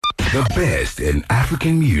The best in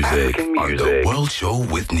African music on The World Show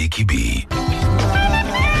with Nicky B.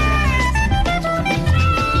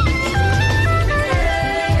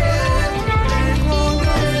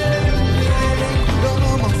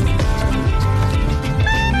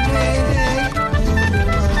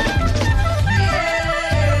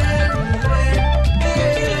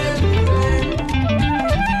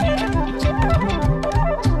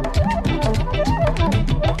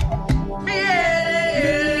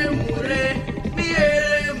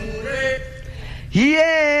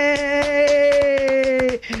 Yay!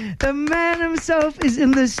 The man himself is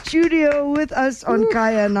in the studio with us on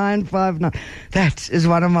Kaya 959. That is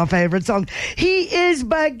one of my favorite songs. He is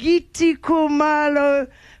Bakithi Khumalo.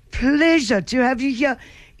 Pleasure to have you here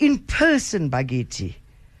in person, Bakithi.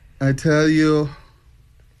 I tell you,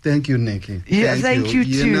 thank you, Nicky. Yeah, thank you too.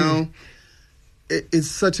 You know, it's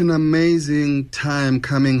such an amazing time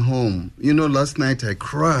coming home. You know, last night I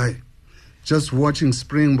cried just watching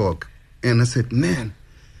Springbok. And I said, man,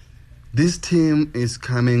 this team is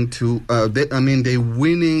coming to, they're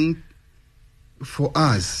winning for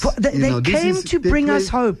us. They came to bring us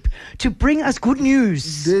hope, to bring us good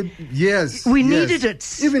news. Yes. We needed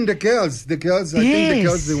it. Even the girls, I think the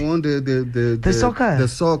girls, they won the soccer. The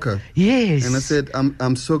soccer. Yes. And I said,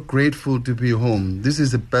 I'm so grateful to be home. This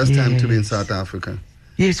is the best time to be in South Africa.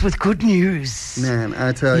 Yes, with good news. Man,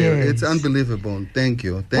 I tell you, it's unbelievable. Thank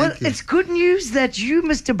you. Thank you. It's good news that you,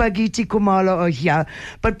 Mr. Bakithi Khumalo, are here.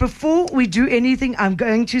 But before we do anything, I'm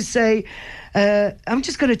going to say, I'm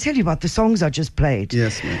just going to tell you about the songs I just played.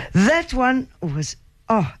 Yes, ma'am. That one was,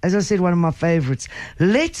 as I said, one of my favorites.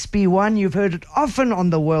 Let's Be One. You've heard it often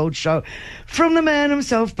on the World Show. From the man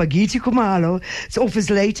himself, Bakithi Khumalo. It's off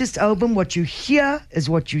his latest album, What You Hear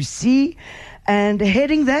Is What You See. And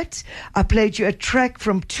heading that, I played you a track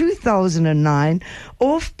from 2009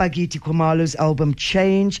 off Bakithi Khumalo's album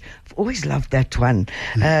Change. I've always loved that one,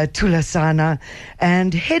 Tulasana.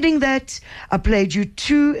 And heading that, I played you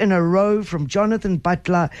two in a row from Jonathan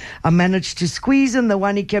Butler. I managed to squeeze in the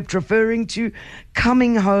one he kept referring to,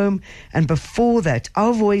 Coming Home. And before that,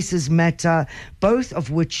 Our Voices Matter, both of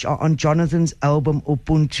which are on Jonathan's album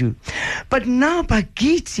Ubuntu. But now,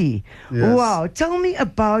 Bakithi, wow, tell me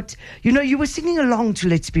about, you were singing along to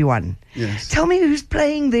Let's Be One. Yes. Tell me who's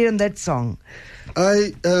playing there in that song.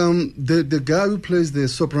 The guy who plays the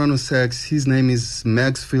soprano sax, his name is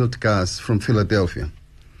Maxfield Gas from Philadelphia.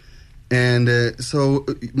 And so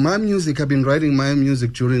my music, I've been writing my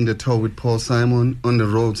music during the tour with Paul Simon on the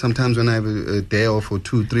road. Sometimes when I have a day off or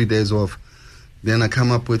 2-3 days off, then I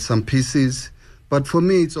come up with some pieces. But for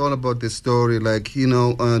me, it's all about the story. Like,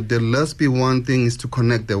 the Let's Be One thing is to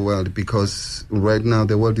connect the world, because right now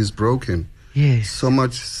the world is broken. Yes. So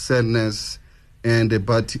much sadness.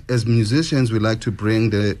 But as musicians, we like to bring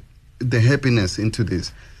the happiness into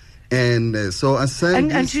this. And so I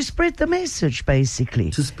sent and to spread the message, basically.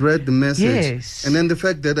 To spread the message. Yes. And then the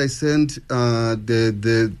fact that I sent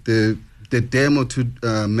the demo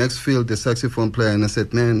to Maxfield, the saxophone player, and I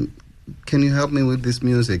said, man, can you help me with this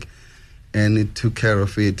music? And it took care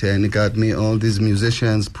of it, and it got me all these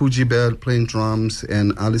musicians, Pooji Bell playing drums,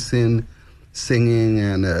 and Alison singing,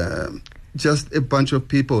 and just a bunch of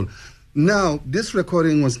people. Now, this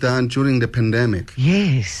recording was done during the pandemic.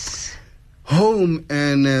 Yes. Home,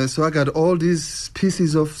 and so I got all these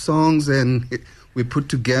pieces of songs, and we put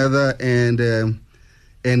together, and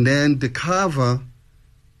then the cover,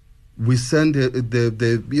 we send the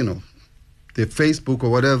Facebook or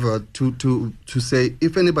whatever to say,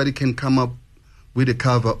 if anybody can come up with a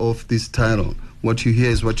cover of this title, What You Hear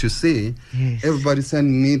Is What You See. Yes. Everybody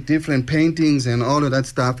sending me different paintings and all of that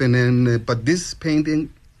stuff, and then but this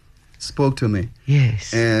painting spoke to me.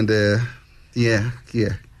 Yes. And yeah.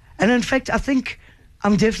 And in fact, I think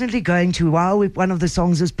I'm definitely going to, while one of the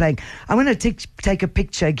songs is playing, I'm going to take a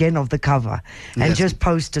picture again of the cover and just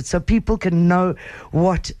post it so people can know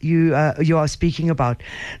what you are speaking about.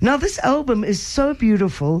 Now, this album is so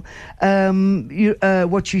beautiful.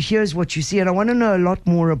 What You Hear Is What You See, and I want to know a lot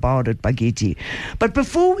more about it, Bakithi. But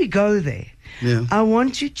before we go there, I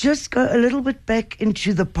want to just go a little bit back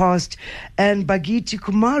into the past and Bakithi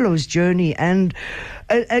Khumalo's journey and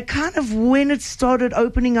kind of when it started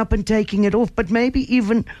opening up and taking it off, but maybe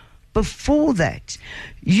even before that.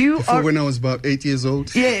 When I was about 8 years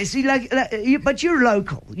old? Yes, but you're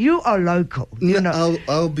local. You are local.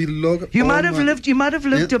 I'll be local. You might have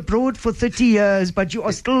lived abroad for 30 years, but you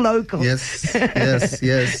are still local. Yes.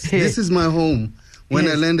 This is my home. When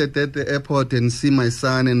I landed at the airport and see my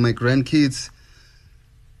son and my grandkids,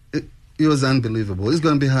 it was unbelievable. It's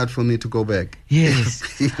going to be hard for me to go back. Yes.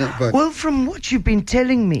 But well, from what you've been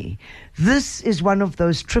telling me, this is one of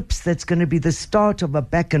those trips that's going to be the start of a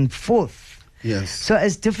back and forth. yes. So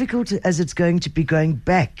as difficult as it's going to be going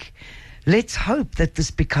back, let's hope that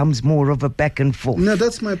this becomes more of a back and forth. No,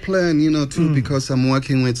 that's my plan, too, because I'm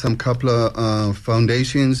working with some couple of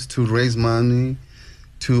foundations to raise money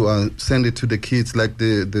to send it to the kids, like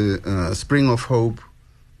the Spring of Hope,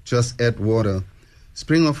 Just Add Water.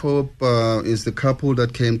 Spring of Hope is the couple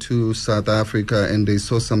that came to South Africa and they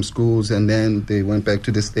saw some schools and then they went back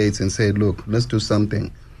to the States and said, look, let's do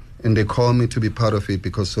something. And they called me to be part of it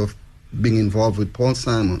because of being involved with Paul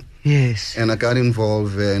Simon. Yes. And I got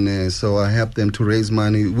involved and so I helped them to raise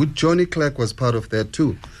money. With Johnny Clark was part of that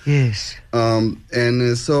too. Yes.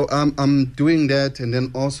 So I'm doing that. And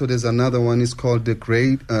then also there's another one. It's called the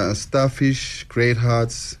Great Starfish Great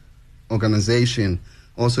Hearts Organization.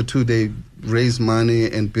 Also, too, they raise money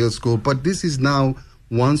and build school. But this is now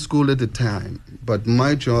one school at a time. But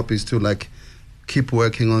my job is to, keep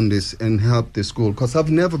working on this and help the school. Because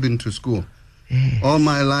I've never been to school. Yes. All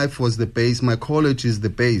my life was the base. My college is the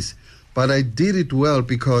base. But I did it well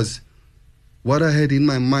because what I had in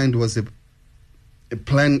my mind was a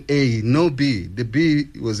plan A, no B. The B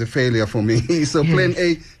was a failure for me. So Yes. plan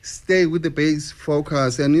A, stay with the base,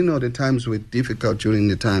 focus. And, the times were difficult during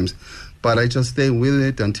the times. But I just stayed with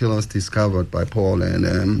it until I was discovered by Paul,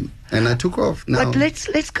 and I took off. Now, But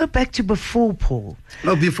let's go back to before Paul.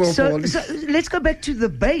 no, before Paul. So let's go back to the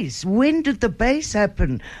bass. When did the bass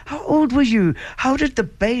happen? How old were you? How did the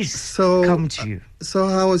bass come to you? So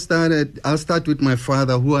how I started, I'll start with my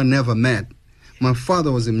father, who I never met. My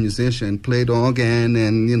father was a musician, played organ,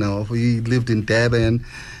 and he lived in Durban.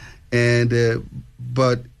 And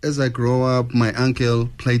but as I grew up, my uncle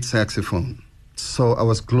played saxophone. So I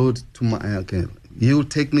was glued to my uncle. He would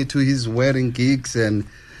take me to his wedding gigs and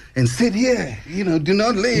sit here, do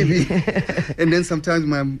not leave. And then sometimes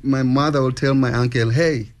my mother would tell my uncle,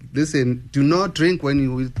 hey, listen, do not drink when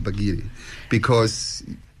you're with Bakithi because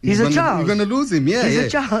He's a child. You're going to lose him. Yeah, He's yeah. a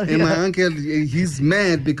child. And my uncle, he's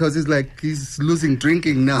mad because he's losing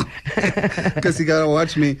drinking now because he got to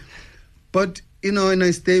watch me. But and I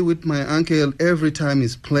stay with my uncle every time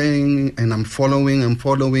he's playing, and I'm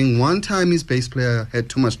following. One time his bass player had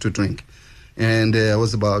too much to drink, and I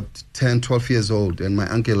was about 10, 12 years old, and my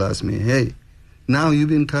uncle asked me, hey, now you've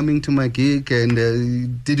been coming to my gig,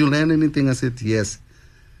 and did you learn anything? I said, yes.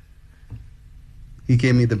 He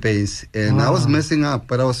gave me the bass, and I was messing up,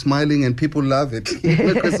 but I was smiling, and people love it.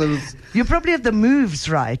 You probably have the moves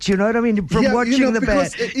right, you know what I mean, from watching the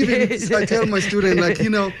band. Even I tell my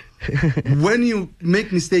student, when you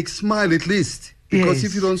make mistakes, smile at least. Because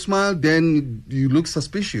if you don't smile, then you look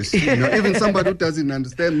suspicious. Even somebody who doesn't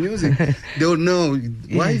understand music, they'll know,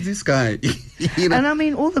 why is this guy? And I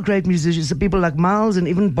mean, all the great musicians, the people like Miles and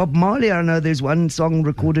even Bob Marley, I know there's one song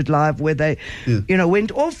recorded live where they,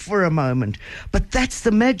 went off for a moment. But that's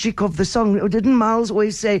the magic of the song. Didn't Miles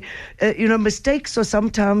always say, mistakes are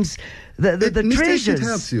sometimes the treasures? It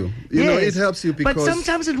helps you. It helps you because... But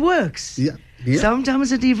sometimes it works. Yeah. Yeah.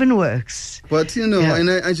 Sometimes it even works. But,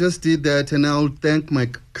 and I just did that, and I'll thank my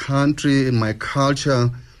country and my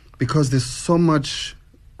culture because there's so much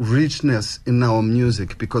richness in our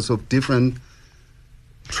music because of different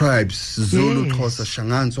tribes, Zulu, Xhosa,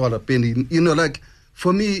 Shangaan, Swala,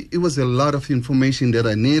 for me, it was a lot of information that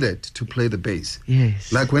I needed to play the bass.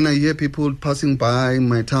 Yes. Like when I hear people passing by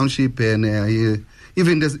my township and I hear...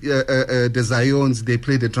 Even the Zions, they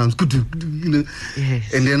play the drums,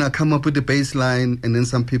 Yes. And then I come up with the bass line, and then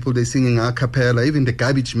some people, they're singing a cappella. Even the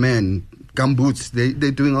Garbage Man, Gumboots,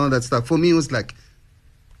 they're doing all that stuff. For me, it was like,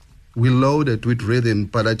 we loaded with rhythm,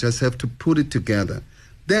 but I just have to put it together.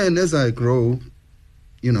 Then as I grow,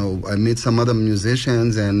 I meet some other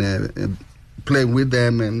musicians and play with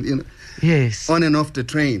them and, Yes. on and off the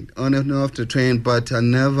train, but I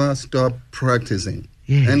never stopped practicing.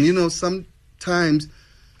 Yes. And, sometimes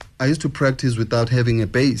I used to practice without having a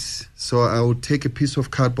bass. So I would take a piece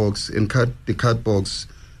of cardboard and cut the cardboard,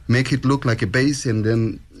 make it look like a bass, and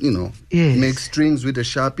then, make strings with a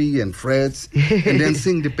Sharpie and frets, and then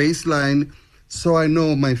sing the bass line. So I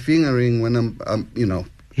know my fingering when I'm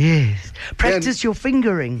Yes. Practice your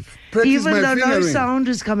fingering. Even though no sound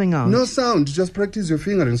is coming out. No sound, just practice your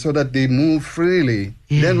fingering so that they move freely.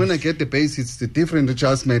 Yes. Then when I get the bass, it's a different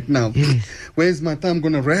adjustment now. Yes. Where's my thumb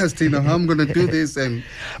going to rest? How I'm going to do this?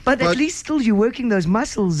 But at least still you're working those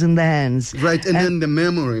muscles in the hands. Right, and then the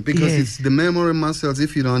memory, because it's the memory muscles.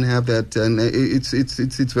 If you don't have that, and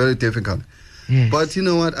it's very difficult. Yes. But you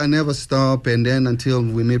know what? I never stop, and then until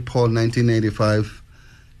we met Paul 1985,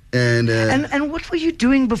 And what were you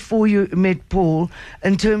doing before you met Paul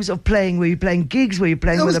in terms of playing? Were you playing gigs? Were you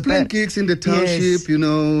playing I with was a playing band? gigs in the township,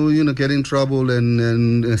 Yes. get in trouble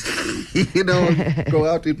and go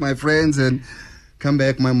out with my friends and come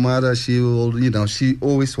back. My mother, she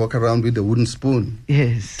always walk around with a wooden spoon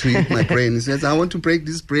Yes. to eat my brain. He says, I want to break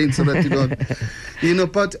this brain so that you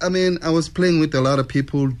don't, but I mean, I was playing with a lot of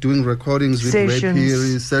people, doing recordings with Sessions. Ray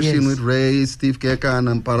Peary, session Yes. with Ray, Steve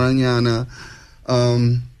Kekan and Paranyana,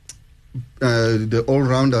 the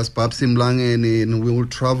all-rounders, Babsi Mlangeni, and we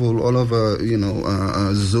would travel all over,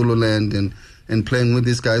 Zululand and playing with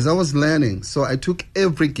these guys. I was learning, so I took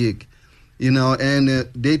every gig, and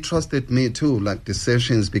they trusted me too, like the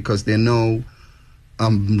sessions, because they know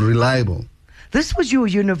I'm reliable. This was your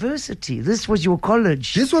university. This was your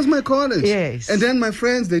college. This was my college. Yes. And then my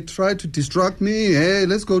friends, they tried to distract me. Hey,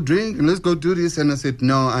 let's go drink and let's go do this. And I said,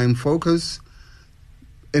 no, I'm focused.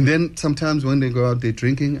 And then sometimes when they go out there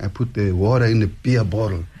drinking, I put the water in the beer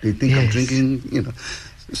bottle. They think I'm Yes. drinking,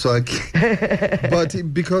 So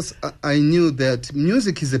but because I knew that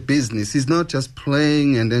music is a business. It's not just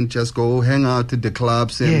playing and then just go hang out at the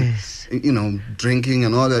clubs and, Yes. drinking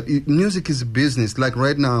and all that. Music is a business. Like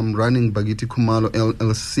right now, I'm running Bakithi Khumalo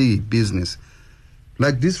LLC business.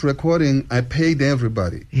 Like this recording, I paid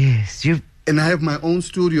everybody. Yes. And I have my own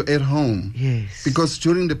studio at home. Yes. Because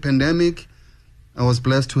during the pandemic, I was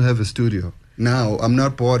blessed to have a studio. Now, I'm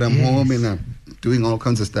not bored. I'm Yes. home and I'm doing all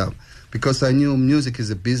kinds of stuff. Because I knew music is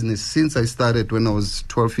a business since I started when I was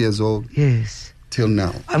 12 years old Yes. till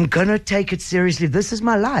now. I'm going to take it seriously. This is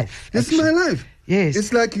my life. This is my life. Yes.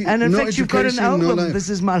 It's like and in no fact, you've got an education, album, no life. This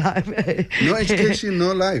is my life. No education,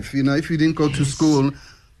 no life. If you didn't go to school,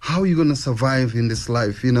 how are you going to survive in this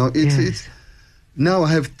life? It's now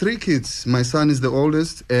I have 3 kids. My son is the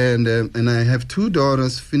oldest, and I have 2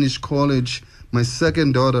 daughters finished college. My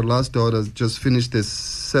second daughter, last daughter, just finished the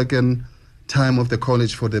second time of the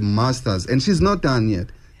college for the masters, and she's not done yet.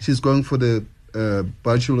 She's going for the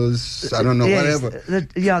bachelor's, I don't know, Yes, whatever.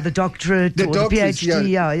 the doctorate or the doctors, PhD.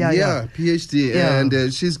 Yeah. PhD. Yeah.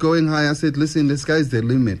 And she's going high. I said, listen, the sky's the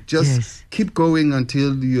limit. Just Yes. keep going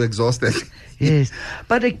until you're exhausted. Yes.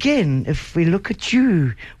 But again, if we look at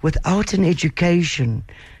you without an education,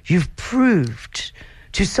 you've proved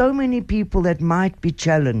to so many people that might be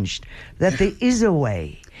challenged that there is a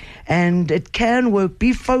way and it can work.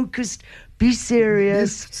 Be focused, be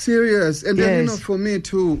serious. It's serious. And then, Yes. for me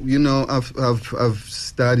too, I've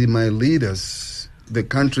studied my leaders, the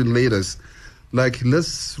country leaders. Like,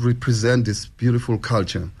 let's represent this beautiful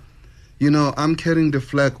culture. I'm carrying the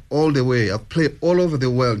flag all the way. I've played all over the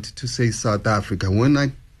world to say South Africa. When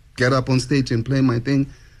I get up on stage and play my thing,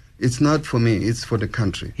 it's not for me. It's for the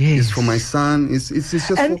country. Yes. It's for my son. It's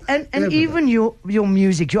just And for and even your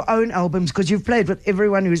music, your own albums, because you've played with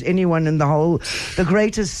everyone who's anyone in the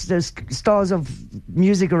greatest stars of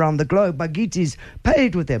music around the globe. Bakithi's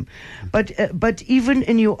played with them, but even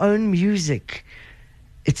in your own music,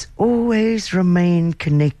 it's always remained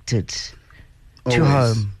connected to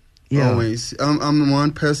Always. home. Yeah. Always. I'm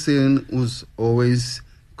one person who's always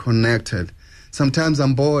connected. Sometimes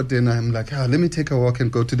I'm bored and I'm like, let me take a walk and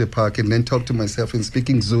go to the park and then talk to myself in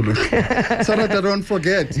speaking Zulu so that I don't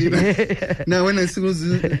forget. Now when I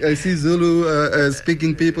see Zulu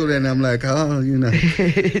speaking people and I'm like, I'm a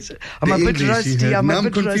bit English, rusty. now I'm I'm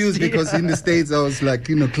confused rusty. because in the States I was like,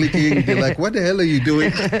 clicking. They're like, what the hell are you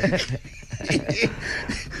doing?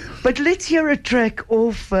 But let's hear a track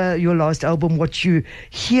off your last album. What you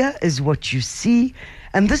hear is what you see.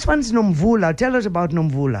 And this one's Nomvula. Tell us about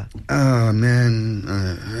Nomvula. Oh, man,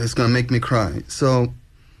 it's going to make me cry. So,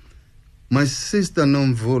 my sister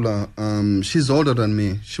Nomvula, she's older than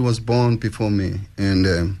me. She was born before me.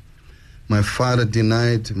 And my father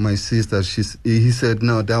denied my sister. He said,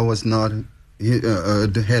 no, that was not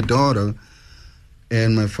her daughter.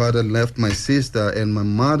 And my father left my sister and my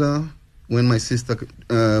mother. When my sister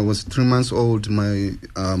was 3 months old, my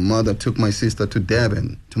mother took my sister to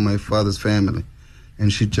Durban, to my father's family.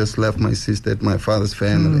 And she just left my sister at my father's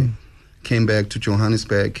family, came back to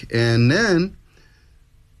Johannesburg. And then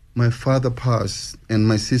my father passed and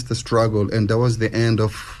my sister struggled, and that was the end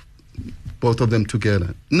of both of them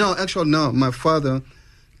together. No, actually, no. My father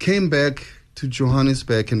came back to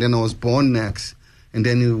Johannesburg, and then I was born next. And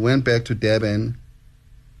then he went back to Durban.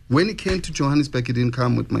 When he came to Johannesburg, he didn't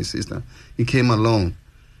come with my sister. He came alone.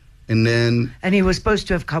 And then... And he was supposed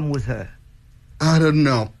to have come with her. I don't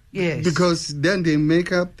know. Yes. Because then they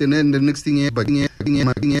make up, and then the next thing,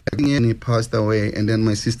 and he passed away. And then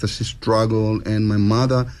my sister, she struggled, and my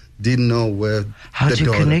mother didn't know where How the to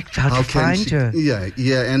daughter. connect, how to find her. Yeah.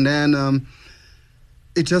 And then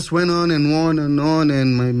it just went on and on and on.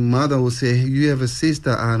 And my mother would say, "You have a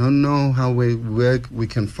sister. I don't know where we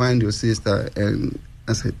can find your sister." And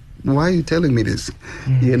I said, "Why are you telling me this?"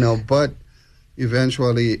 You know. But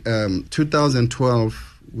eventually, 2012,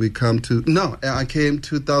 I came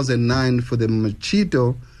 2009 for the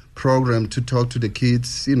Machito program to talk to the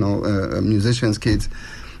kids, musicians' kids,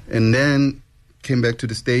 and then came back to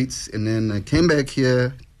the States, and then I came back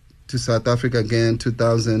here to South Africa again,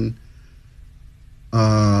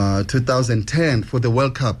 2010 for the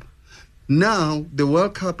World Cup. Now, the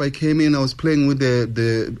World Cup, I came in, I was playing with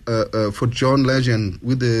for John Legend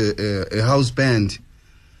with a house band.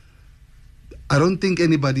 I don't think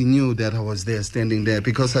anybody knew that I was there, standing there,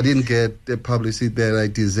 because I didn't get the publicity that I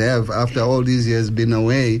deserve after all these years being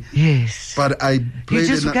away. Yes. But I played...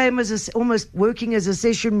 You just came as almost working as a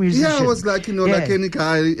session musician. Yeah, I was like, like any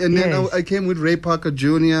guy. And then I came with Ray Parker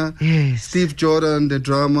Jr., Steve Jordan, the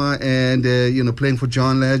drummer, and, playing for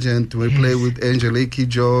John Legend. We played with Angelique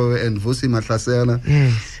Kidjo and Vusi Matlasela.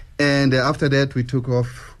 Yes. And after that, we took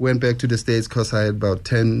off, went back to the States because I had about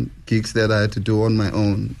 10 gigs that I had to do on my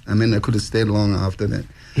own. I mean, I could have stayed long after that.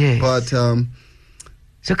 Yes. But...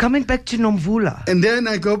 so coming back to Nomvula. And then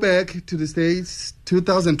I go back to the States.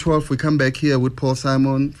 2012, we come back here with Paul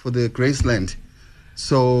Simon for the Graceland.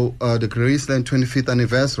 So the Graceland 25th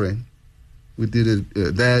anniversary. We did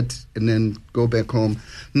that and then go back home.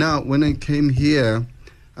 Now, when I came here,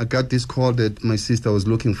 I got this call that my sister was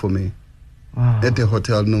looking for me. Wow. At the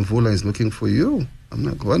hotel. Nomvula is looking for you. I'm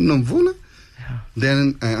like, what, Nomvula? Yeah.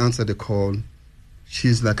 Then I answered the call.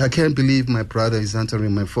 She's like, I can't believe my brother is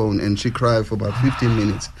answering my phone. And she cried for about 15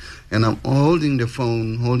 minutes. And I'm holding the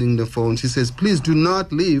phone. She says, please do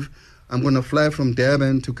not leave. I'm going to fly from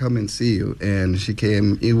Durban to come and see you. And she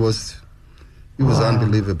came. It was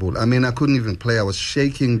unbelievable. I mean, I couldn't even play. I was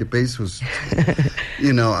shaking. The bass was,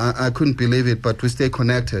 I couldn't believe it. But we stayed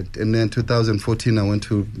connected. And then 2014, I went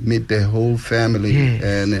to meet the whole family.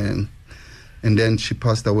 Yes. And then she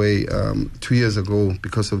passed away 2 years ago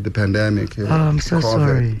because of the pandemic. I'm so COVID.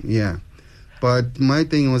 sorry. Yeah. But my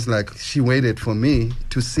thing was like, she waited for me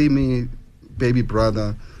to see me, baby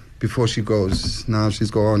brother, before she goes. Now she's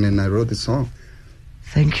gone, and I wrote the song.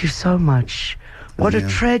 Thank you so much. What a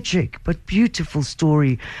tragic but beautiful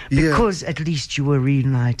story, because at least you were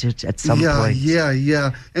reunited at some point. Yeah.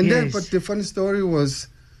 And then, but the funny story was,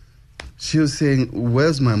 she was saying,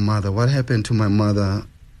 where's my mother? What happened to my mother?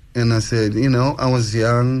 And I said, I was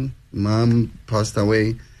young, Mom passed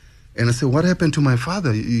away. And I said, what happened to my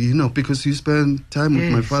father? Because you spent time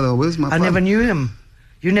with my father. Where's my father? I never knew him.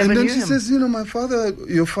 You never knew him. And then she says, my father,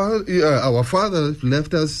 our father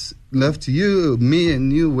left you, me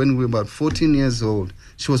and you when we were about 14 years old.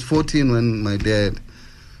 She was 14 when my dad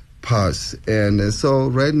passed. And so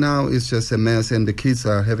right now it's just a mess, and the kids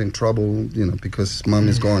are having trouble, because Mom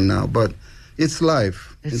is gone now. But it's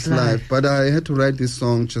life. It's life. But I had to write this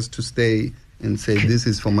song just to stay and say, this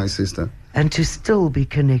is for my sister. And to still be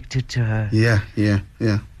connected to her. Yeah.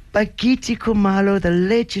 Bakithi Khumalo, the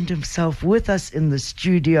legend himself, with us in the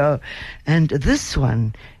studio. And this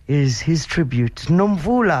one is his tribute,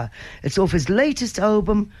 Nomvula. It's off his latest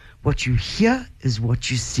album, What You Hear Is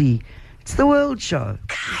What You See. It's The World Show.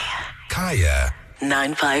 Kaya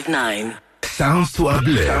 959. Sounds to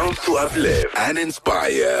uplift and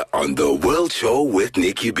inspire on The World Show with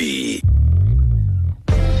Nicky B.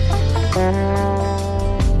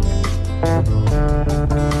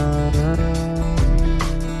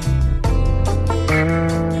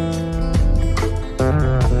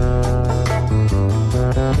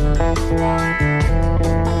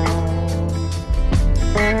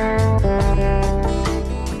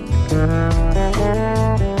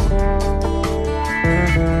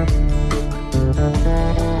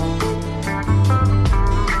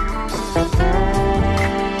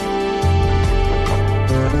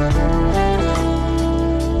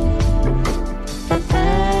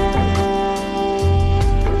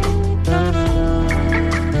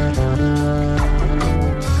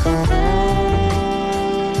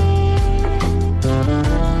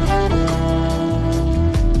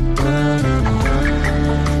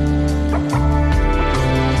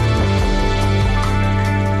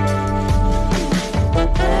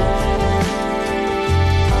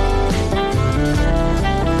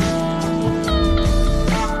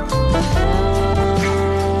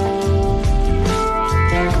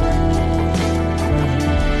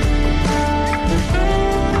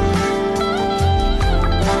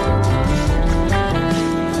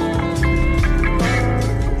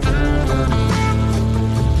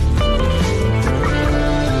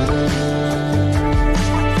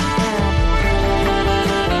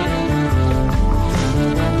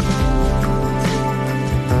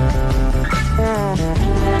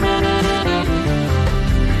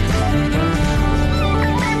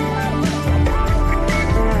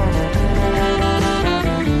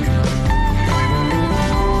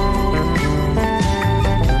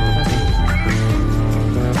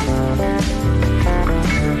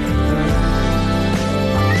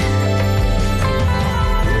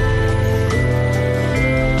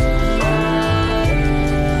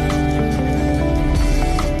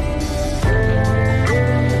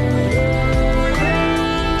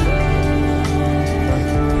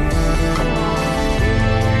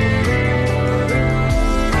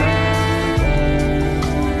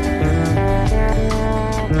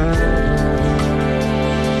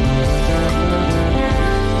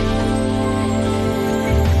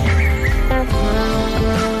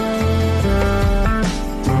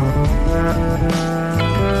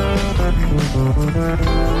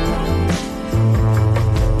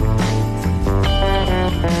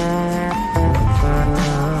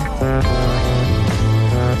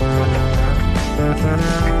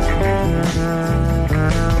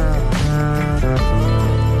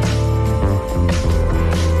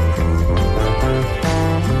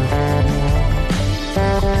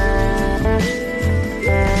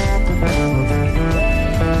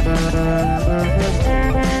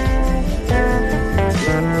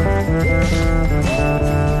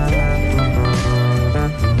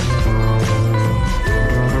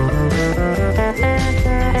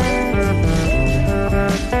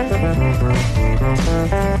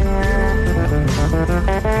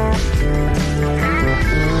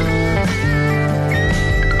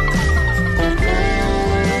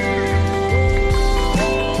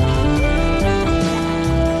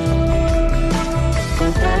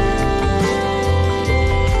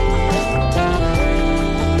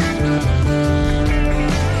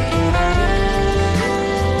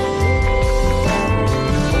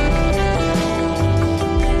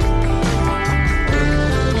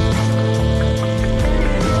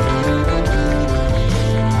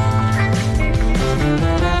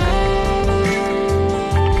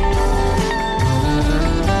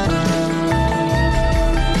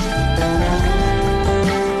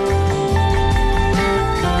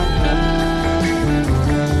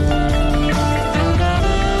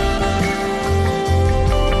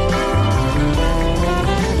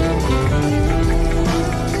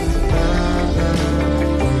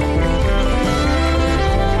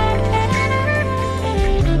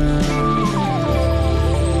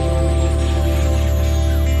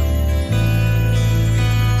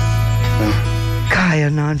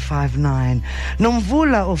 0859.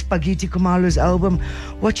 Nomvula of Bakithi Khumalo's album,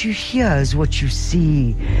 What You Hear is What You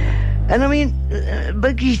See. And I mean,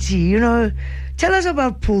 Bakithi, tell us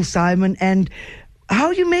about Paul Simon and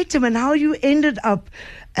how you met him and how you ended up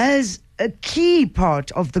as a key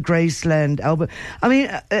part of the Graceland album. I mean,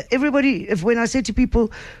 when I said to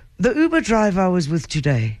people, the Uber driver I was with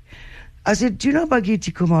today, I said, do you know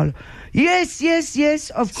Bakithi Khumalo?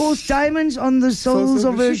 Yes, of course, diamonds on the soles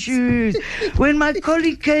of her shoes. When my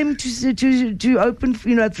colleague came to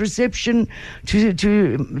open, at reception,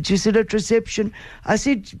 to sit at reception, I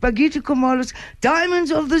said, Bakithi Khumalo's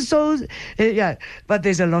diamonds of the soles. Yeah, but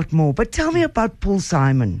there's a lot more. But tell me about Paul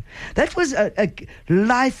Simon. That was a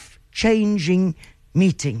life-changing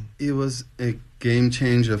meeting. It was a game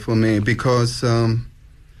changer for me because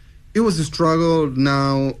it was a struggle.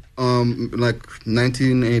 Now, like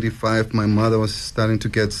 1985, my mother was starting to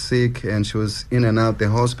get sick and she was in and out the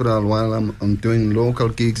hospital while I'm doing local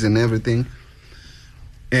gigs and everything.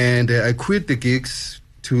 And I quit the gigs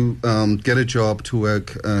to get a job to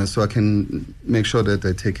work so I can make sure that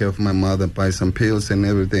I take care of my mother, buy some pills and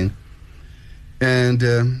everything. And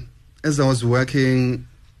as I was working,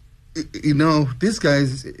 this guy,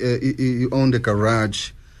 he owned a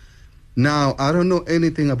garage. Now, I don't know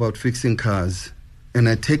anything about fixing cars, and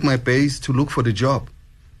I take my bass to look for the job.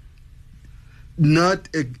 Not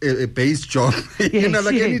a bass job,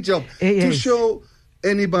 any job. To show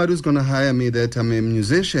anybody who's going to hire me that I'm a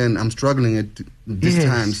musician, I'm struggling at this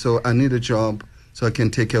time, so I need a job so I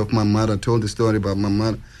can take care of my mother. I told the story about my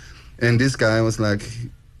mother. And this guy was like,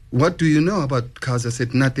 what do you know about cars? I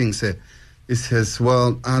said, nothing, sir. He says,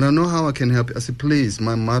 well, I don't know how I can help you. I said, please,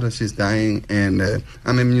 my mother, she's dying, and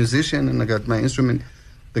I'm a musician, and I got my instrument.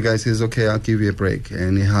 The guy says, okay, I'll give you a break.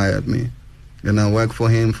 And he hired me. And I worked for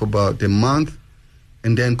him for about a month,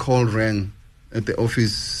 and then call rang at the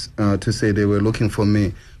office to say they were looking for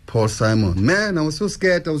me, Paul Simon. Man, I was so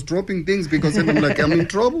scared. I was dropping things because I'm like, I'm in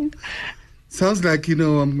trouble. Sounds like,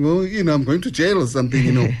 I'm going to jail or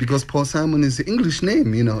something, because Paul Simon is an English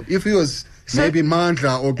name, If he was... maybe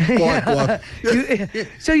Mandla or Kwakwa.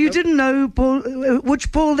 So you didn't know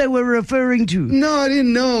which Paul they were referring to? No, I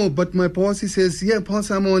didn't know. But my boss, he says, yeah, Paul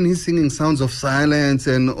Simon, he's singing Sounds of Silence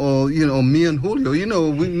and, me and Julio.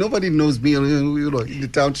 Nobody knows me, in the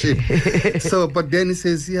township. But then he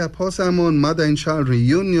says, yeah, Paul Simon, Mother and Child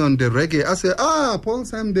Reunion, the reggae. I said, Paul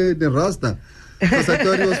Simon, the Rasta. Because I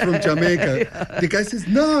thought he was from Jamaica. The guy says,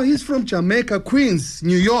 no, he's from Jamaica, Queens,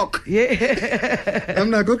 New York. Yeah. I'm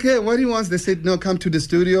like, okay, what he wants? They said, no, come to the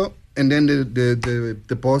studio. And then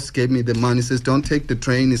the boss gave me the money. He says, don't take the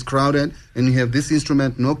train, it's crowded. And you have this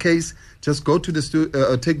instrument, no case. Just go to the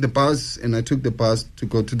studio, take the bus. And I took the bus to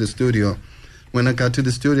go to the studio. When I got to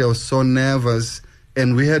the studio, I was so nervous.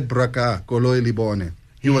 And we had Braka, Koloi Libone.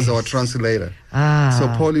 He was our translator. So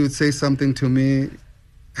Paulie would say something to me.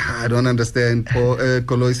 I don't understand. Paul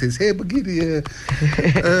Koloi says, hey, Bakithi,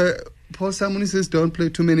 Paul Simon says, don't play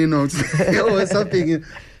too many notes or something.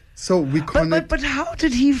 So we connect. But how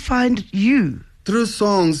did he find you? Through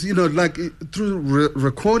songs, through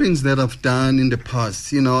recordings that I've done in the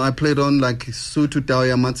past. I played on like Sutu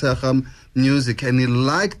Tauya Matsaham music, and he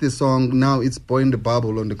liked the song. Now it's Boy in the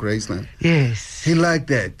Bubble on the Graceland. Yes. He liked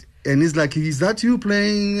that. And he's like, is that you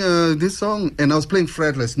playing this song? And I was playing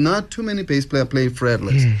fretless. Not too many bass players play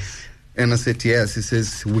fretless. Yes. And I said, yes. He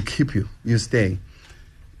says, we'll keep you. You stay.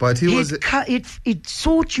 But it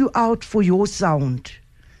sought you out for your sound.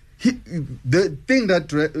 The thing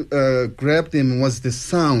that grabbed him was the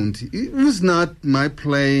sound. It was not my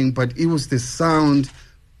playing, but it was the sound,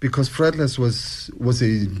 because fretless was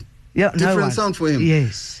a different sound for him.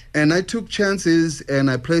 Yes. And I took chances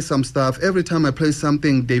and I played some stuff. Every time I play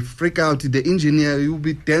something, they freak out. The engineer, he will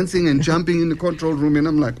be dancing and jumping in the control room. And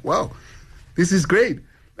I'm like, wow, this is great.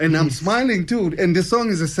 And I'm smiling too. And the song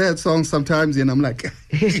is a sad song sometimes. And I'm like,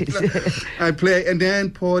 I play. And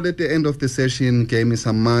then Paul, at the end of the session, gave me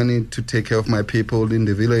some money to take care of my people in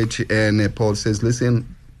the village. And Paul says,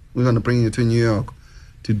 listen, we're going to bring you to New York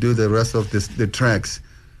to do the rest of the tracks.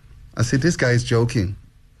 I said, this guy is joking.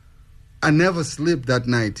 I never slept that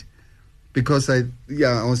night because I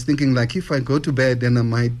was thinking, like, if I go to bed, then I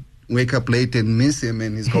might wake up late and miss him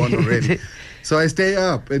and he's gone already. So I stay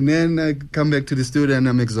up and then I come back to the studio and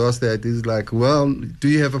I'm exhausted. He's like, well, do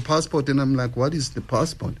you have a passport? And I'm like, what is the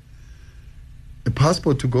passport? A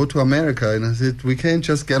passport to go to America. And I said, we can't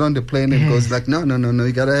just get on the plane. And goes like, no,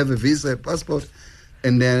 you got to have a visa, a passport.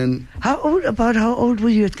 And then... How old were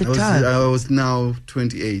you at the time? I was now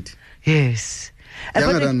 28. Yes.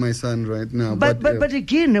 Younger than my son right now. But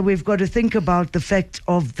again, we've got to think about the fact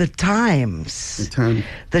of the times.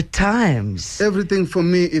 The times. Everything for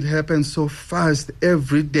me, it happened so fast.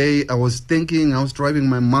 Every day I was thinking, I was driving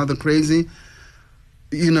my mother crazy.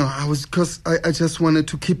 Because I just wanted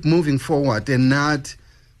to keep moving forward and not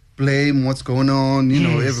blame what's going on.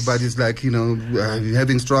 Everybody's like,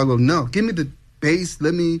 having struggle. No, give me the bass.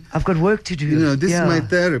 I've got work to do. This is my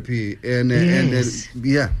therapy. Man.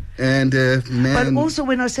 But also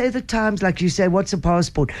when I say the times, like you say, what's a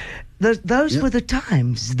passport? Those were the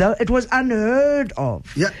times. It was unheard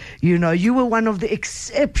of. Yeah. You were one of the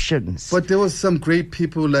exceptions. But there was some great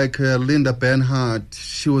people like Linda Bernhardt.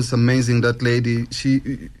 She was amazing, that lady.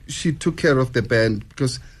 She took care of the band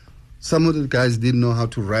because some of the guys didn't know how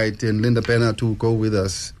to write, and Linda Bernhardt would go with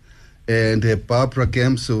us. And Barbara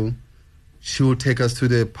Gemso, she would take us to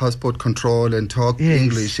the passport control and talk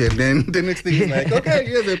English. And then the next thing is like, okay,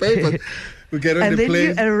 here's the paper. We get on the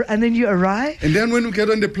plane. And then you arrive? And then when we get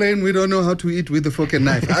on the plane, we don't know how to eat with the fork and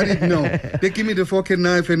knife. I didn't know. They give me the fork and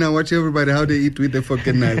knife, and I watch everybody how they eat with the fork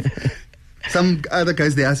and knife. Some other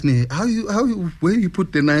guys, they ask me, where you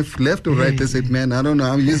put the knife, left or right? They said, man, I don't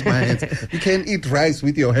know. I use my hands. You can't eat rice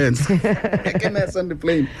with your hands. I can mess on the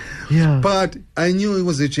plane. Yeah. But I knew it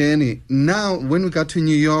was a journey. Now, when we got to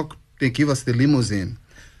New York, they give us the limousine.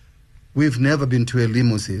 We've never been to a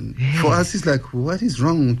limousine. Yes. For us, it's like, what is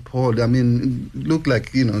wrong with Paul? I mean, look like,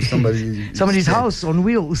 somebody's house on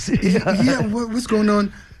wheels. What's going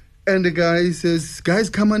on? And the guy says, guys,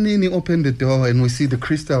 come on in. He opened the door and we see the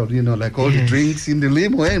crystal, like all the drinks in the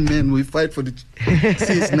limo. And man, we fight for the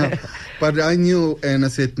seats now. But I knew, and I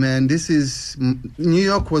said, man, New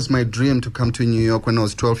York was my dream to come to New York when I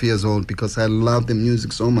was 12 years old because I loved the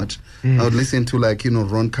music so much. Yes. I would listen to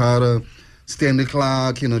Ron Carter, Stanley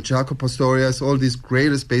Clarke, Jaco Pastorius, all these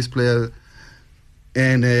greatest bass players.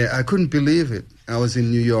 And I couldn't believe it. I was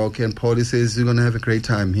in New York and Paulie says, you're going to have a great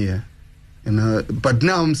time here. But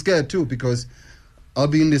now I'm scared too because I'll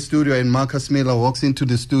be in the studio and Marcus Miller walks into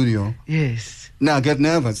the studio. Yes. Now I get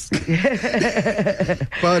nervous. But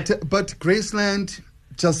Graceland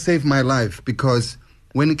just saved my life because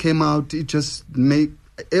when it came out, it just made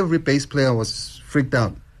every bass player was freaked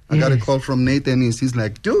out. I got a call from Nathan. He's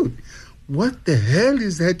like, dude, what the hell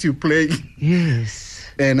is that you play? Yes.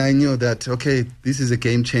 And I knew that, okay, this is a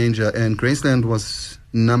game changer. And Graceland was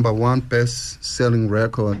 #1 best-selling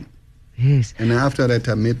record. Yes. And after that,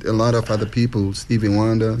 I met a lot of other people, Stevie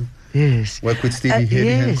Wonder. Yes. Work with Stevie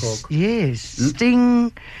Hancock. Yes.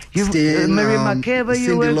 Sting. Mary Makeba,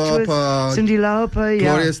 you worked with. Cyndi Lauper,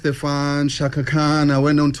 Gloria Estefan, Shaka Khan. I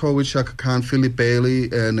went on tour with Shaka Khan, Philip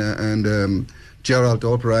Bailey, and Gerald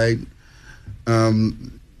Albright.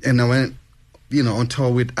 And I went, on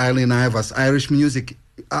tour with Eileen Ivers, Irish music.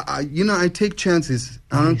 I take chances.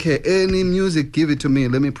 I don't care. Any music, give it to me.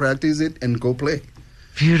 Let me practice it and go play.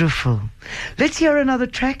 Beautiful. Let's hear another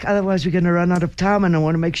track, otherwise we're going to run out of time, and I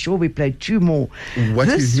want to make sure we play 2 more. What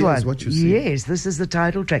you hear is what you see. Yes, this is the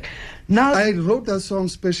title track. Now, I wrote that song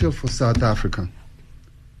special for South Africa.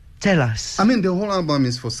 Tell us. I mean, the whole album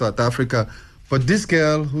is for South Africa, but this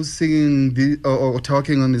girl who's singing or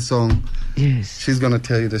talking on the song, yes, she's going to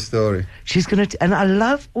tell you the story. She's going to, and I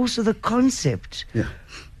love also the concept. Yeah.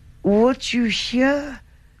 What you hear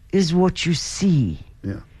is what you see.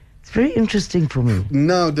 Yeah. Very interesting for me.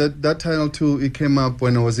 No, that title too, it came up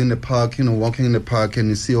when I was in the park, walking in the park, and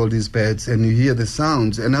you see all these beds and you hear the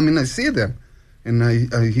sounds. And I see them and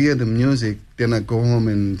I hear the music. Then I go home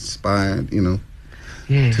and inspired,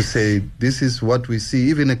 yes, to say, this is what we see.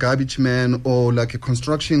 Even a garbage man or like a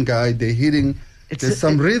construction guy, they're hitting, there's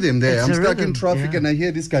some rhythm there. I'm stuck in traffic and I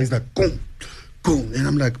hear this guy's like, boom, boom. And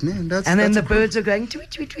I'm like, man, that's... And then the birds are going,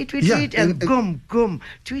 tweet, tweet, tweet, tweet, tweet, and gum, gum,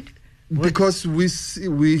 tweet. Because we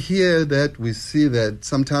hear that, we see that.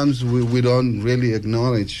 Sometimes we don't really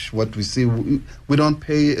acknowledge what we see. We don't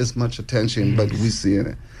pay as much attention, yes, but we see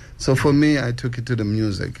it. So for me, I took it to the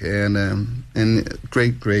music, and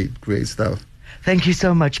great stuff. Thank you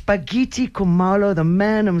so much. Bakithi Khumalo, the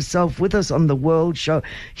man himself, with us on the World Show.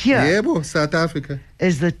 Here South Africa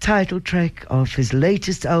is the title track of his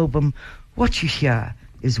latest album, What You Hear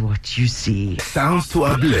Is What You See. Sounds to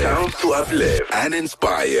uplift and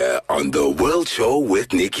inspire on the World Show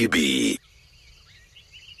with Nicky B.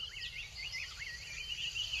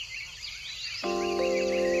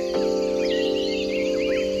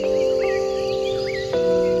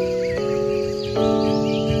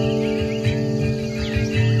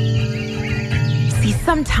 See,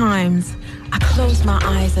 sometimes I close my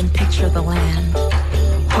eyes and picture the land.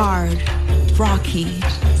 Hard, rocky,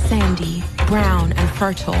 sandy, brown and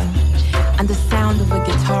fertile, and the sound of a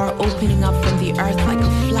guitar opening up from the earth like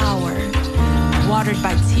a flower, watered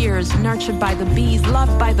by tears, nurtured by the bees,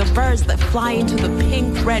 loved by the birds that fly into the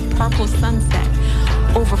pink, red, purple sunset.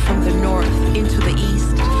 Over from the north into the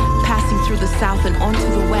east, passing through the south and onto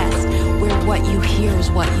the west, where what you hear is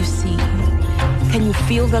what you see. Can you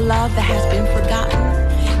feel the love that has been forgotten?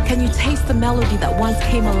 Can you taste the melody that once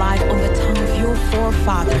came alive on the tongue of your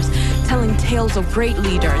forefathers, telling tales of great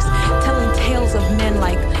leaders, telling tales of men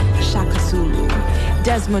like Shaka Zulu,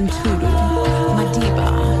 Desmond Tutu,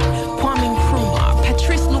 Madiba, Kwame Nkrumah,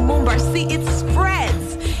 Patrice Lumumba? See, it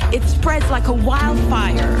spreads. It spreads like a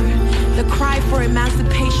wildfire. The cry for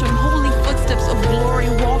emancipation, holy footsteps of glory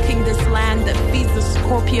walking this land that feeds the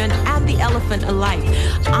scorpion and the elephant alike.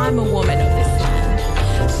 I'm a woman of this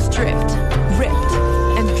land, stripped, ripped,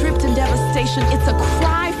 and dripped in devastation. It's a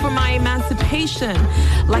cry for my emancipation.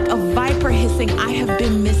 Like a viper hissing, I have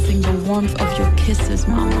been missing the warmth of your kisses,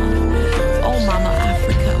 Mama. Oh, Mama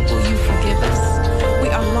Africa, will you forgive us? We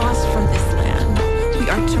are lost from this land. We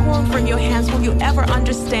are torn from your hands. Will you ever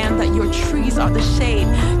understand that your trees are the shade,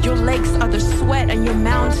 your lakes are the sweat, and your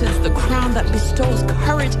mountains the crown that bestows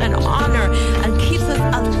courage and honor and keeps us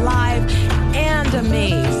alive and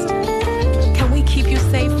amazed? Can we keep you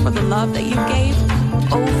safe for the love that you gave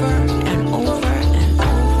over and over and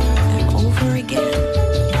over and over again?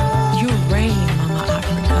 You reign, Mama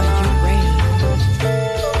Africa, you reign.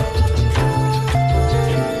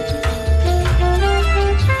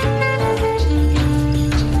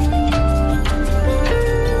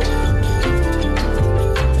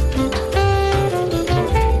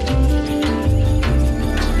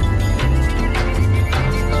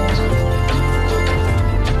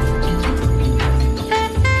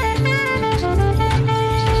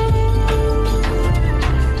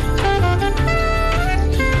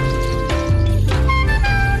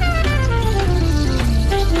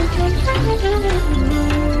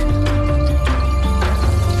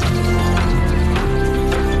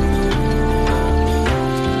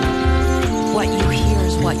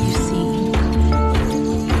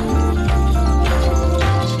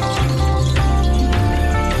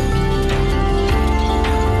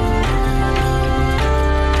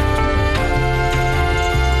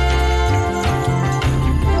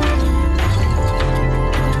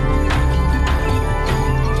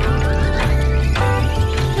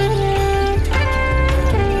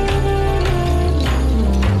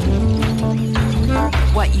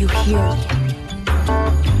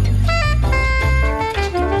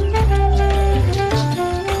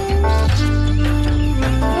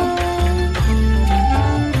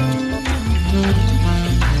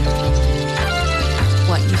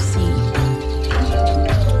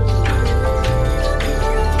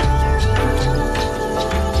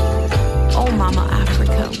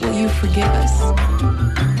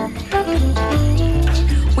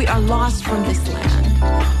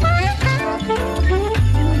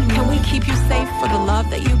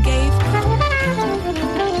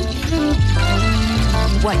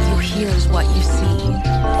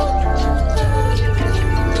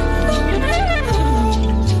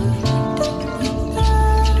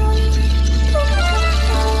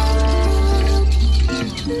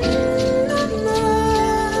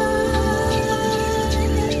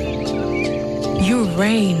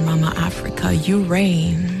 You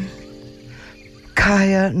reign.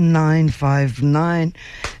 Kaya 959.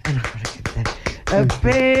 And I've got to get that. A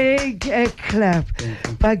big clap.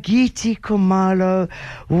 Bakithi Khumalo.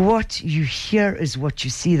 What you hear is what you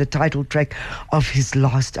see, the title track of his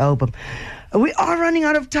last album. We are running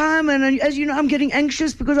out of time, and as you know, I'm getting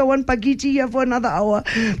anxious because I want Bakithi here for another hour.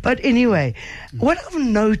 But anyway, what I've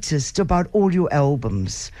noticed about all your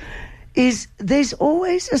albums is there's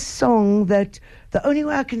always a song that, the only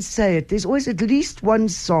way I can say it, there's always at least one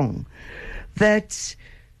song that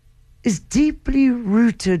is deeply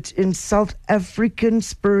rooted in South African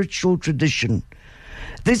spiritual tradition.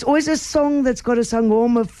 There's always a song that's got a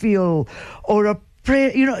sangoma feel or a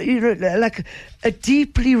prayer, you know, like a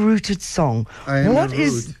deeply rooted song. What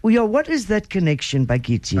is that connection,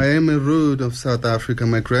 Bakithi? I am a root of South Africa.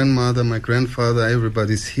 My grandmother, my grandfather,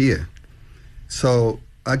 everybody's here. So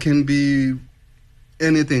I can be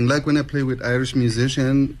anything. Like when I play with Irish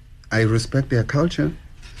musicians, I respect their culture.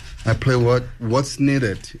 I play what's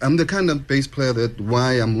needed. I'm the kind of bass player that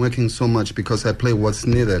why I'm working so much, because I play what's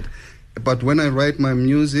needed. But when I write my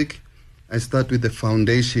music, I start with the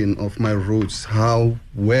foundation of my roots,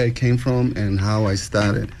 where I came from and how I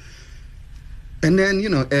started. And then,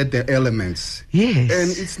 add the elements. Yes.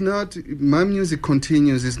 And it's not, my music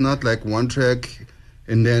continues. It's not like one track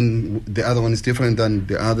and then the other one is different than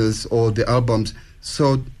the others or the albums.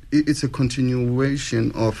 So it's a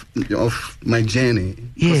continuation of my journey.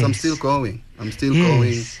 Because I'm still going. I'm still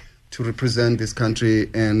going to represent this country,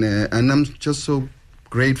 and I'm just so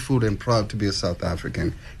grateful and proud to be a South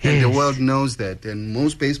African. And the world knows that, and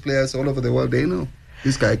most bass players all over the world, they know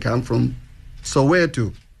this guy come from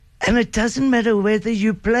Soweto. And it doesn't matter whether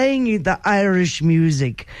you're playing the Irish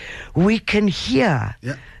music, we can hear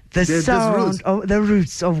the sound of the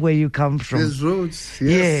roots of where you come from. There's roots,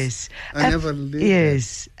 yes. I never lived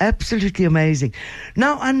Yes, absolutely amazing.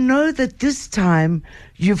 Now, I know that this time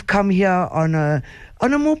you've come here on a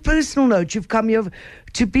more personal note. You've come here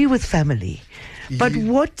to be with family. But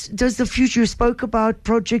what does the future, you spoke about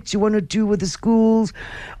projects you want to do with the schools.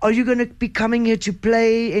 Are you going to be coming here to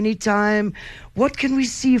play anytime? What can we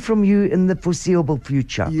see from you in the foreseeable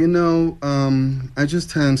future? You know, I just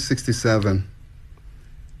turned 67.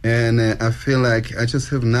 And I feel like I just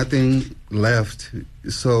have nothing left,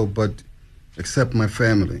 but except my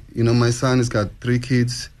family. You know, my son has got 3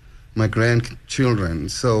 kids, my grandchildren.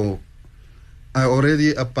 So I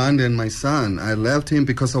already abandoned my son. I left him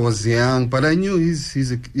because I was young, but I knew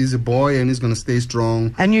he's a boy and he's going to stay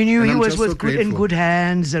strong. And you knew he was in good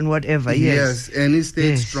hands and whatever, yes. Yes, and he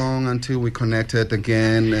stayed strong until we connected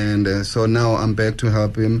again. And so now I'm back to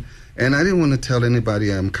help him. And I didn't want to tell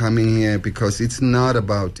anybody I'm coming here because it's not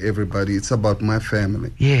about everybody. It's about my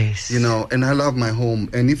family. Yes. You know, and I love my home.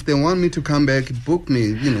 And if they want me to come back, book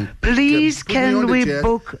me, you know. Please, can we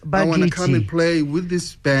book Bakithi? I want to come and play with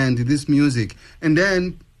this band, this music. And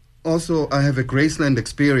then also I have a Graceland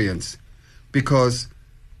experience because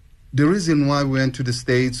the reason why we went to the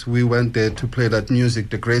States, we went there to play that music,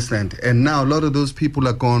 the Graceland. And now a lot of those people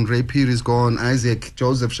are gone. Ray Peter is gone. Isaac,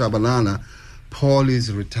 Joseph Shabalala. Paul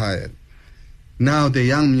is retired. Now the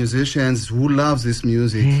young musicians who loves this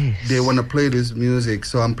music, they want to play this music.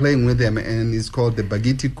 So I'm playing with them, and it's called the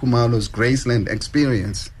Bakithi Khumalo's Graceland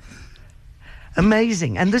Experience.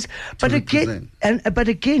 Amazing. And this, but again,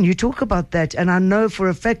 you talk about that, and I know for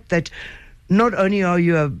a fact that not only are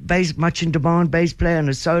you a much in demand bass player and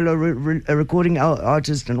a solo recording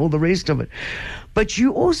artist and all the rest of it, but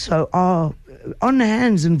you also are on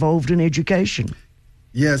hands involved in education.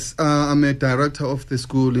 Yes, I'm a director of the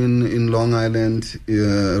school in Long Island,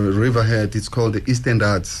 Riverhead. It's called the East End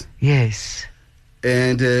Arts. Yes.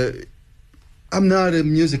 And I'm not a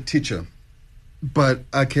music teacher, but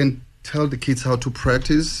I can tell the kids how to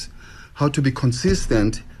practice, how to be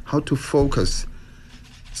consistent, how to focus.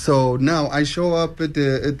 So now I show up at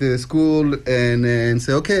the school and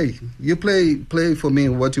say, okay, you play for me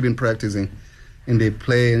what you've been practicing. And they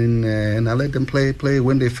play, and I let them play.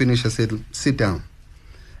 When they finish, I said, sit down.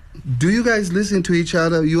 Do you guys listen to each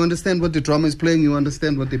other? You understand what the drummer is playing? You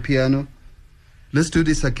understand what the piano? Let's do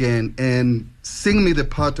this again and sing me the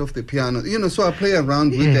part of the piano. You know, so I play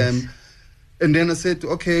around with them. And then I said,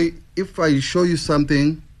 okay, if I show you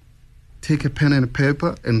something, take a pen and a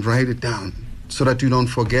paper and write it down so that you don't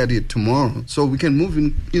forget it tomorrow. So we can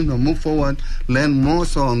move forward, learn more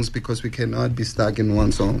songs because we cannot be stuck in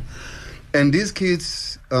one song. And these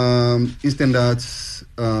kids, Eastern Arts,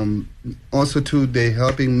 also too, they're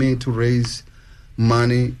helping me to raise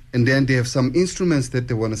money. And then they have some instruments that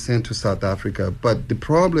they want to send to South Africa. But the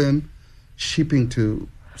problem, shipping to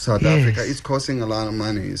South Africa is costing a lot of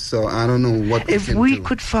money. So I don't know what we can do. If we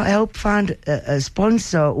could help find a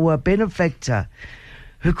sponsor or a benefactor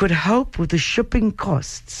who could help with the shipping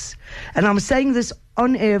costs. And I'm saying this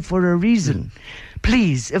on air for a reason.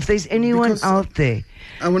 Please, if there's anyone out there.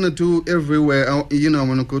 I want to do everywhere. I want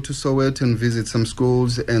to go to Soweto and visit some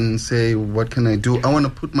schools and say, what can I do? I want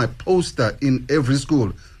to put my poster in every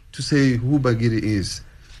school to say who Bakithi is,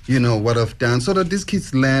 what I've done, so that these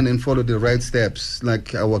kids learn and follow the right steps,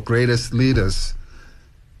 like our greatest leaders,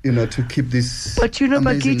 to keep this. But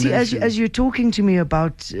Bakithi, as you're talking to me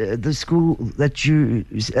about the school that you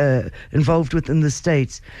involved with in the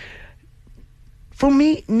States, for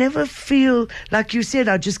me, never feel like you said,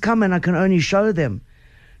 I just come and I can only show them.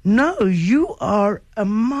 No, you are a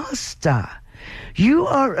master. You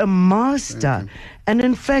are a master. And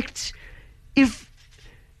in fact, if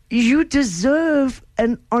you deserve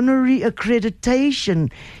an honorary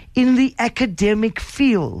accreditation in the academic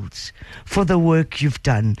fields for the work you've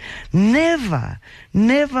done. Never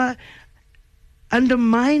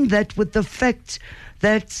undermine that with the fact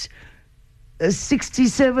that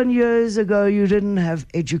 67 years ago, you didn't have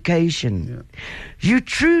education. Yeah. You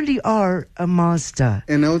truly are a master.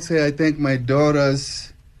 And I would say I thank my daughters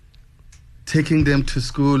taking them to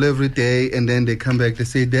school every day, and then they come back, they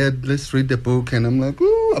say, Dad, let's read the book. And I'm like,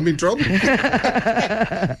 ooh, I'm in trouble. All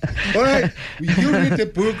right, you read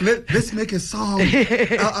the book, let's make a song. I'll play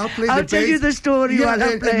the bass. I'll tell you the story while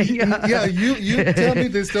I'm playing. You tell me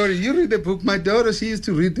the story. You read the book. My daughter, she used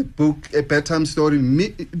to read the book, a bedtime story,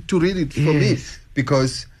 to read it for me,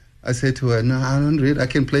 because I said to her, no, I don't read. I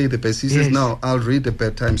can play the best. She says, no, I'll read the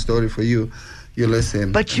bedtime story for you. You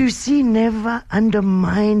listen. But you see, never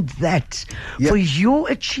undermine that for your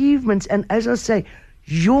achievements. And as I say,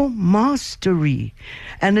 your mastery.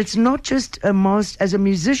 And it's not just as a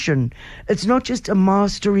musician, it's not just a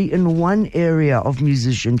mastery in one area of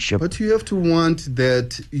musicianship. But you have to want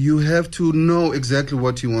that, you have to know exactly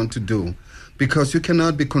what you want to do, because you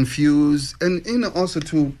cannot be confused. And also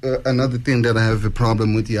another thing that I have a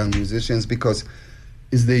problem with young musicians, because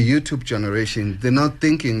is the YouTube generation. They're not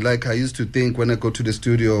thinking like I used to think when I go to the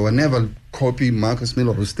studio. I never copy Marcus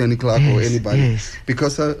Miller or Stanley Clark or anybody.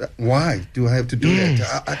 Because why do I have to do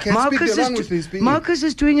that? I can't speak the language they speak. Marcus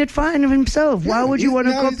is doing it fine himself. Why would you want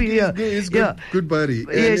to copy? He's good buddy.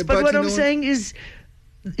 Yes, but what I'm saying is,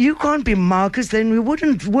 you can't be Marcus, then we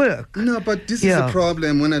wouldn't work. No, but this is a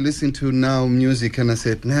problem when I listen to now music, and I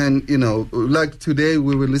said, man, like today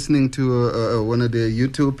we were listening to one of the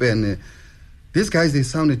YouTube, and these guys, they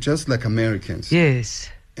sounded just like Americans. Yes.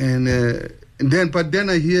 And then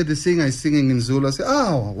I hear the singer singing in Zulu. I say,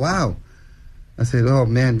 oh, wow. I said, oh,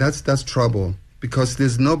 man, that's trouble. Because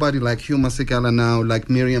there's nobody like Hugh Masekela now, like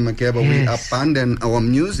Miriam Makeba. We abandon our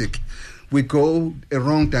music. We go a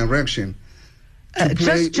wrong direction.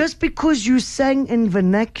 Just because you sang in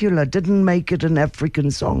vernacular didn't make it an African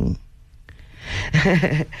song.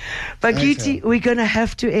 Bakithi, we're going to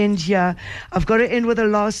have to end here. I've got to end with a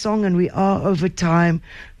last song, and we are over time.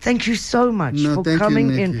 Thank you so much for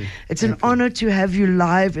coming in. It's an honor to have you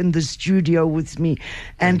live in the studio with me.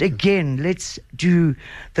 And again, let's do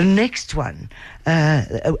the next one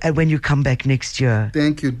when you come back next year.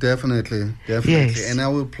 Thank you, definitely. Yes. And I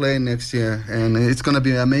will play next year, and it's going to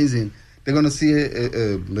be amazing. They're going to see,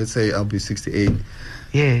 let's say I'll be 68.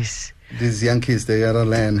 Yes. These young kids, they gotta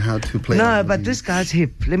learn how to play. No, but this guy's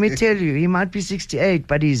hip. Let me tell you, he might be 68,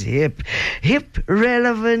 but he's hip. Hip,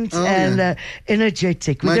 relevant,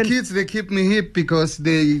 energetic. My kids, they keep me hip because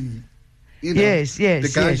they, yes,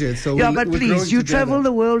 the gadgets. So but please, you travel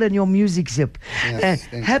the world and your music's hip. Yes,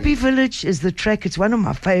 Happy Village is the track. It's one of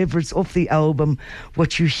my favorites off the album.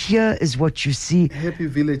 What you hear is what you see. Happy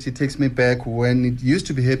Village, it takes me back when it used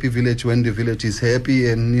to be Happy Village, when the village is happy,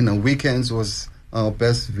 and, weekends was our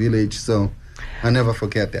best village, so I never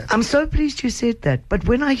forget that. I'm so pleased you said that. But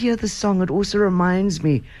when I hear the song, it also reminds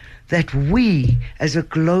me that we, as a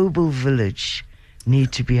global village,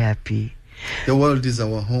 need to be happy. The world is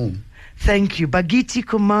our home. Thank you. Bakithi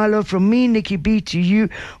Khumalo, from me, Nicky B, to you.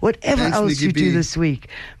 Whatever else Nicky you B. do this week,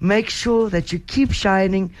 make sure that you keep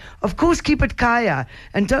shining. Of course, keep it kaya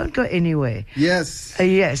and don't go anywhere. Yes.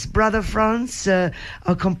 Yes. Brother France, our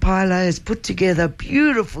compiler, has put together a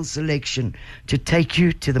beautiful selection to take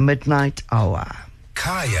you to the midnight hour.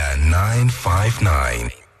 Kaya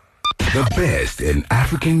 959. The best in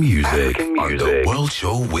African music on The World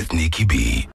Show with Nicky B.